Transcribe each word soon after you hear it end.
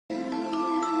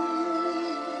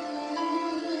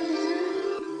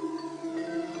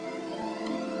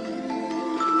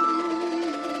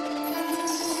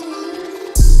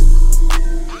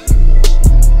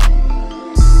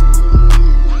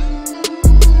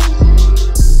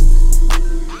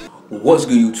What's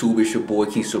good, YouTube? It's your boy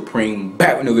KingSupreme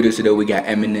back with another video. Today we got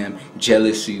Eminem,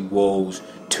 Jealousy, Woes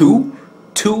 2.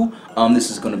 This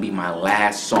is gonna be my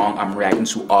last song I'm reacting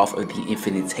to off of the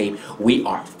Infinite tape. We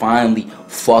are finally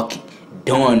fucking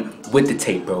done with the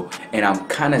tape, bro, and I'm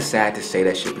kind of sad to say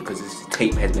that shit because this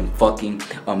tape has been fucking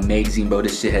amazing, bro.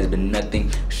 This shit has been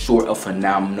nothing short of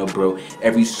phenomenal, bro.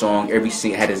 Every song, every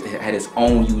scene had its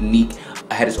own unique,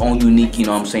 you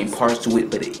know what I'm saying, parts to it,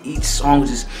 but each song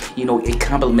was just, you know, it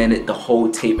complemented the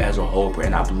whole tape as a whole, bro,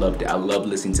 and I've loved it. I love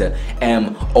listening to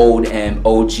old M,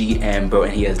 OG M, bro,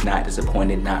 and he has not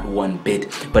disappointed, not one bit.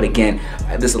 But again,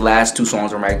 this is the last two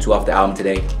songs I'm writing to off the album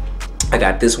today. I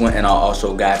got this one, and I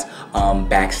also got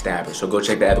Backstabber, so go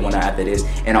check the other one out after this.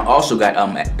 And I also got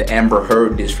the Amber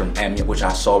Heard disc from Eminem, which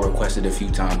I saw requested a few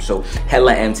times. So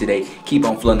hella M today. Keep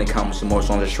on flooding the comments, some more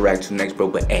songs to react to next, bro.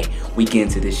 But hey, we get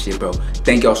into this shit, bro.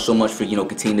 Thank y'all so much for, you know,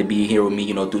 continuing to be here with me,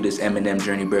 you know, through this Eminem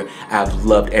journey, bro. I've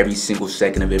loved every single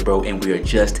second of it, bro, and we are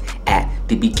just at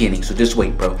the beginning. So just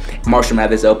wait, bro. Marshall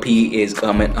Mathers LP is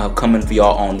coming for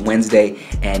y'all on Wednesday,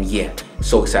 and yeah,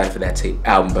 so excited for that tape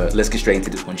album, but let's get straight into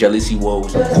this one. Jealousy,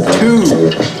 Woes 2.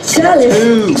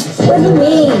 Jealous? What do you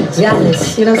mean,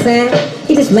 jealous? You know what I'm saying?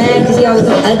 He just mad because he always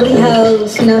them ugly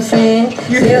hoes, you know what I'm saying?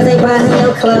 Girls ain't buying him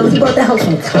no clothes. He bought that hoe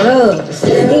some clothes.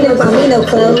 He ain't buy me no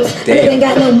clothes. He ain't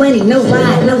got no money, no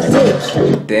ride, no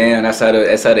dick. Damn, that's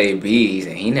how they be.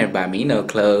 He never buy me no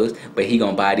clothes, but he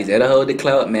gonna buy these other hoes the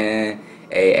clothes, man.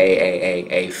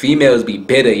 Hey, females be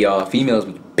bitter, y'all. Females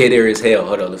be bitter as hell.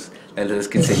 Hold on, let's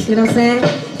continue. You know what I'm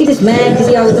saying? He just mad because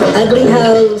he always them ugly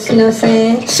hoes, you know what I'm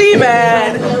saying? She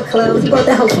mad. No clothes. He bought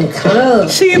that hoe some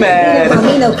clothes. She mad. He ain't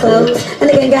buy me no clothes. And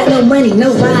nigga ain't got no money,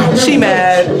 no ride, no She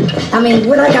mad. I mean,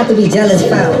 what I got to be jealous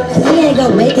for? He ain't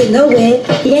gonna make it nowhere.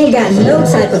 He ain't got no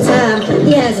type of time.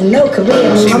 He has no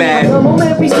career. She mad. I come home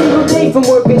every single day from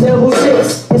working double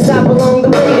shifts and stop along the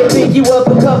way to pick you up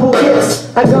a couple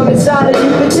gifts. I come inside of you,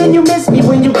 but then you miss me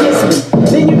when you kiss me.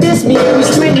 Then you diss me and we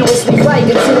strenuously fight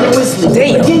continuously.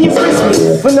 Damn. Can you frisk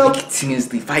me for no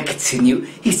continuously fight continue?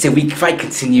 He said we fight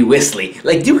continuously.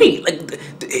 Like, do we like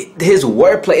his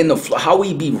wordplay in the flow, how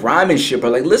we be rhyming shit, bro?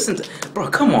 Like, listen to, bro,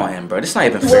 come on, bro. This not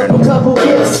even fair. a couple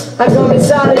gifts. I come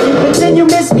inside of you, but then you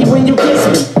miss me when you kiss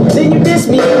me. Then you diss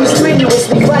me and we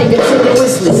strenuously fight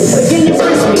continuously. Again you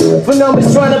frisk me for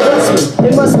numbers trying to bust me.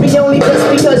 It must be only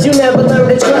just because you never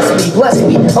learned to trust me. Bless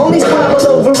me, only squabble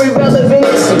over irrelevant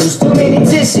issues. Too many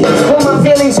tissues for my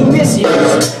feelings you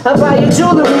misuse. I buy you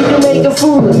jewelry, you make a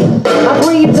fool of me. I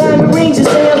bring you diamond rings, you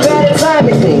say I'm bad at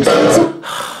timing things.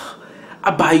 I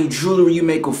buy you jewelry, you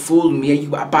make a fool of me.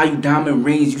 I buy you diamond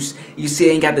rings, you say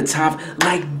I ain't got the time.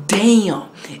 Like, damn,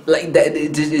 like that.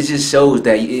 It just shows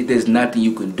that there's nothing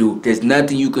you can do. There's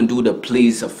nothing you can do to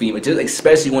please a female, just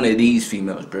especially one of these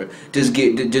females, bro. Just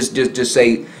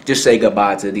say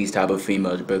goodbye to these type of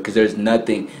females, bro. Because there's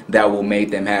nothing that will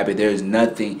make them happy. There's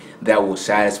nothing that will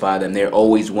satisfy them. They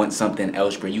always want something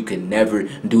else, bro. You can never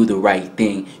do the right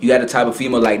thing. You got a type of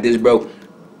female like this, bro.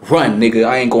 Run, nigga.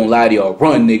 I ain't gonna lie to y'all.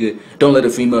 Run, nigga. Don't let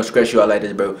a female stress you out like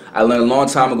this, bro. I learned a long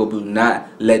time ago, do not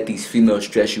let these females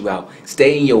stress you out.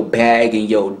 Stay in your bag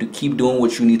and keep doing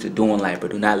what you need to do in life, bro.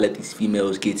 Do not let these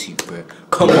females get to you, bro.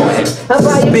 Come on. I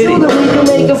buy you jewelry, you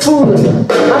make a fool of me.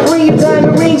 I bring you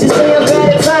diamond rings, you say I'm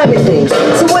bad at timing things.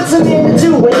 So what's a man to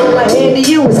do when all I hand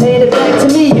to you is handed back to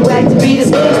me? You act to be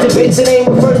this gangster bitch, it ain't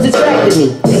what first attracted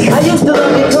me. I used to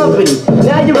love your company,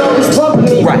 now you're always pumping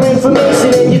me for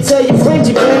information, and you tell your friends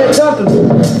you plan to dump me.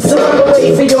 So I'm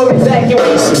waiting for your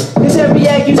evacuation, cause every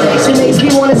accusation makes me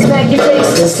wanna smack your face.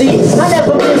 And see, I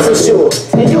never been so sure,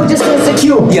 and you're just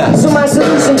insecure. Yeah. So my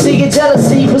solution to your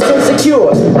jealousy was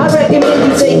insecure. I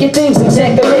recommend you take your things and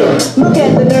check them in. Look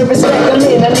at the nervous wreck I'm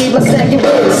in, I need my second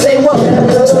win. Say what?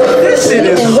 This shit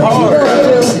is hard.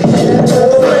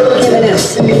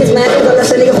 This man is gonna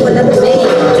send for another man.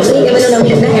 Me, even though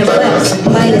he's nothing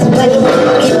but minus money,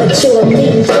 keep it chill with me.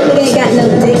 He ain't got no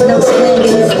dick, no sling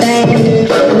in his thing. You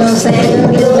know what I'm saying?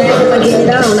 He just mad if I get it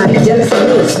on, like he's jealous of me.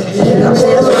 You know what I'm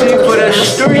saying? For the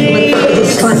street.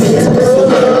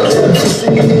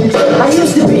 I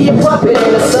used to be a puppet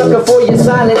and a sucker for your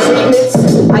silent treatments.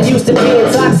 I used to be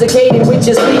intoxicated with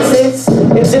your sweet sense,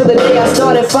 until the day I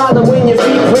started following your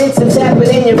footprints and tapping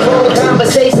in your phone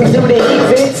conversations through the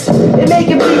events. It make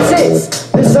complete sense.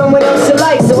 There's someone else you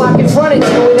like, so I confronted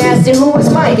you and asked you who was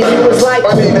Mike, and you was like,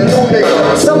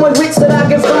 someone rich that I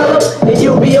can follow, and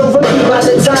you'll be over me by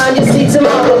the time you see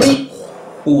tomorrow.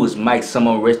 Who is Mike?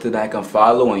 Someone rich that I can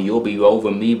follow, and you'll be over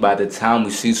me by the time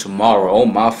we see tomorrow. Oh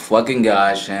my fucking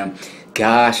gosh, man.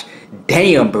 gosh.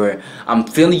 Damn, bro. I'm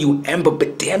feeling you, Ember,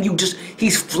 but damn, he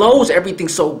flows everything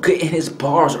so good, and his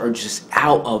bars are just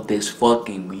out of this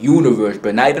fucking universe,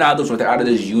 bro. Not even out of this one, they're out of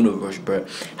this universe, bro.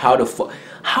 How the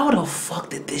fuck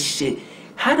did this shit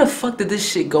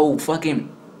go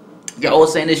fucking... Y'all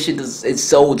was saying this shit it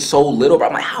sold so little, bro.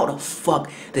 I'm like, how the fuck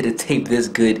did a tape this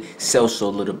good sell so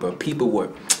little, bro? People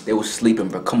were sleeping,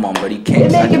 bro. Come on, bro. You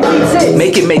can't make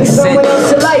it make sense. Someone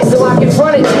else to light, so I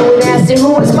confronted you and asked you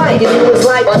who was Mike, and you was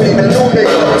like,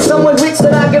 someone rich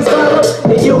that I can follow,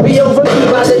 and you'll be over me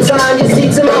by the time you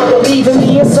see tomorrow, leaving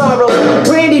me in sorrow.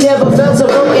 Brandy never felt so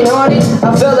broken hearted.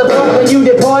 I fell apart when you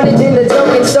departed, then the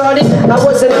joking started. I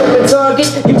was an open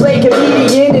target. You played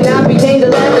comedian, and I became the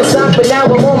laughing stock, but now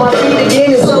I'm on my feet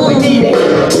again, and so we need it.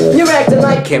 You're acting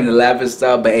like came to laughing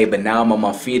stock, but now I'm on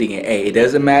my feet again. Hey, it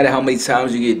doesn't matter how many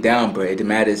times you get down, bro. It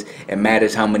matters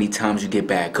how many times you get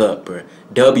back up, bro.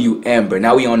 WM, bro.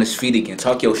 Now we on his feet again.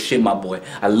 Talk your shit, my boy.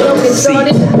 I love to see.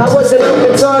 I was an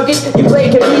open target. You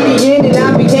played comedian, and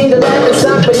I became the laughing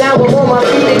stock, but now I'm on my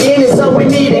feet again, and so we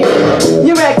need it.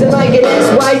 You're acting like an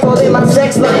ex-wife, all in my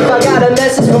sex life. I got a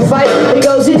message from Fight. It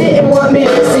goes, you didn't want me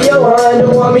to see your hun,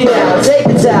 don't want me now. Take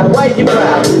the time, wipe your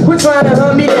brow. We're trying to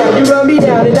hunt me down, you run me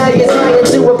down, and now you're trying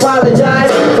to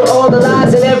apologize for all the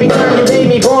lies, and every time you made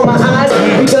me pour my eyes,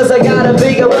 because I got a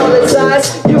bigger wallet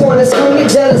size. You wanna swing it,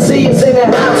 jealousy is in the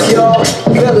house, y'all.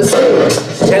 Jealousy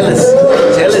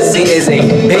is a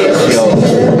bitch, yo.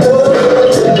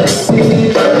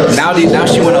 Now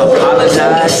she wanna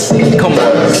apologize. Come on.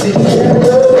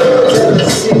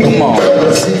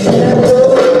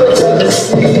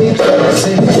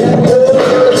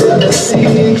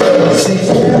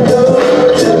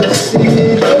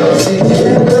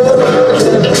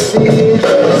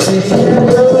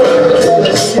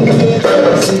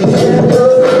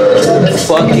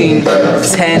 Fucking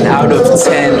 10 out of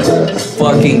 10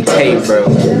 fucking tape, bro.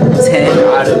 10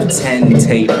 out of 10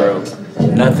 tape, bro.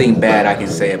 Nothing bad I can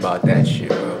say about that shit,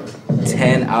 bro.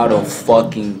 10 out of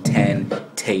fucking 10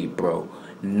 tape, bro.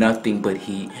 Nothing but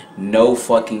heat. No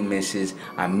fucking misses.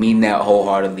 I mean that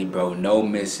wholeheartedly, bro. No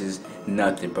misses.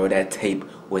 Nothing, bro. That tape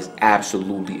was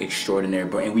absolutely extraordinary,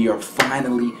 bro. And we are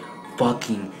finally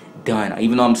fucking done.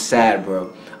 Even though I'm sad,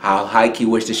 bro. I high-key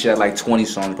wish this shit had like 20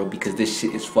 songs, bro, because this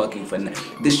shit is fucking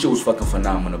this shit was fucking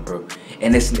phenomenal, bro.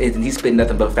 And he spit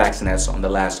nothing but facts in that song, the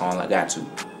last song I got to.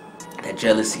 That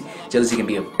jealousy can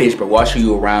be a bitch, bro. Watch who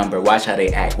you around, bro. Watch how they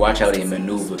act. Watch how they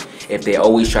maneuver. If they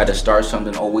always try to start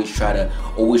something, always try to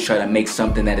make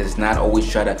something that is not.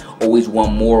 Always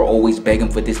want more. Always begging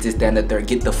for this, that, and the third.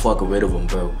 Get the fuck rid of them,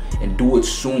 bro. And do it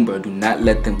soon, bro. Do not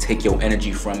let them take your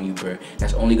energy from you, bro.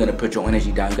 That's only gonna put your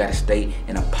energy down. You gotta stay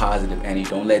in a positive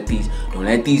energy. Don't let these.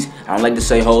 I don't like to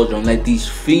say hoes. Don't let these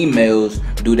females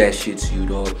do that shit to you,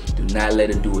 dog. Do not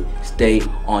let it do it. Stay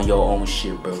on your own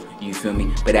shit, bro. You feel me?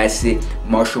 But that's it.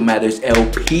 Marshall Mathers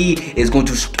LP is going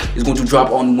to drop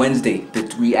on Wednesday. The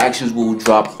reactions will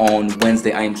drop on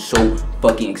Wednesday. I am so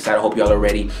fucking excited. I hope y'all are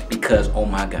ready, because oh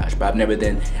my gosh, bro, I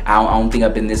don't think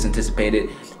I've been this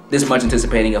much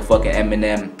anticipating a fucking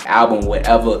Eminem album,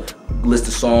 whatever list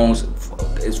of songs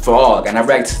is for all. And I've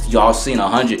reacted, y'all seen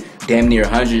 100, damn near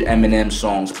 100 Eminem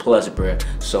songs plus, bro.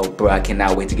 So, bro, I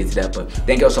cannot wait to get to that. But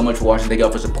thank y'all so much for watching. Thank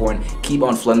y'all for supporting. Keep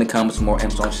on flooding the comments with more M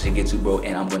songs to get to, bro.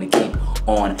 And I'm gonna keep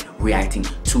on reacting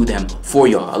to them for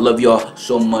y'all. I love y'all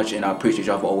so much, and I appreciate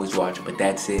y'all for always watching. But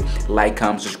that's it. Like,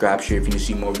 comment, subscribe, share if you want to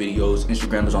see more videos.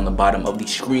 Instagram is on the bottom of the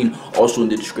screen, also in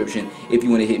the description. If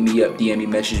you want to hit me up, DM me,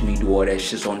 message me, do all that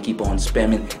shit, so I can keep on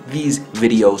spamming these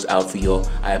videos out for y'all.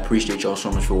 I appreciate y'all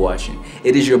so much for watching.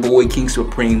 It is your boy King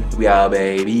Supreme. We out,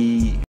 baby.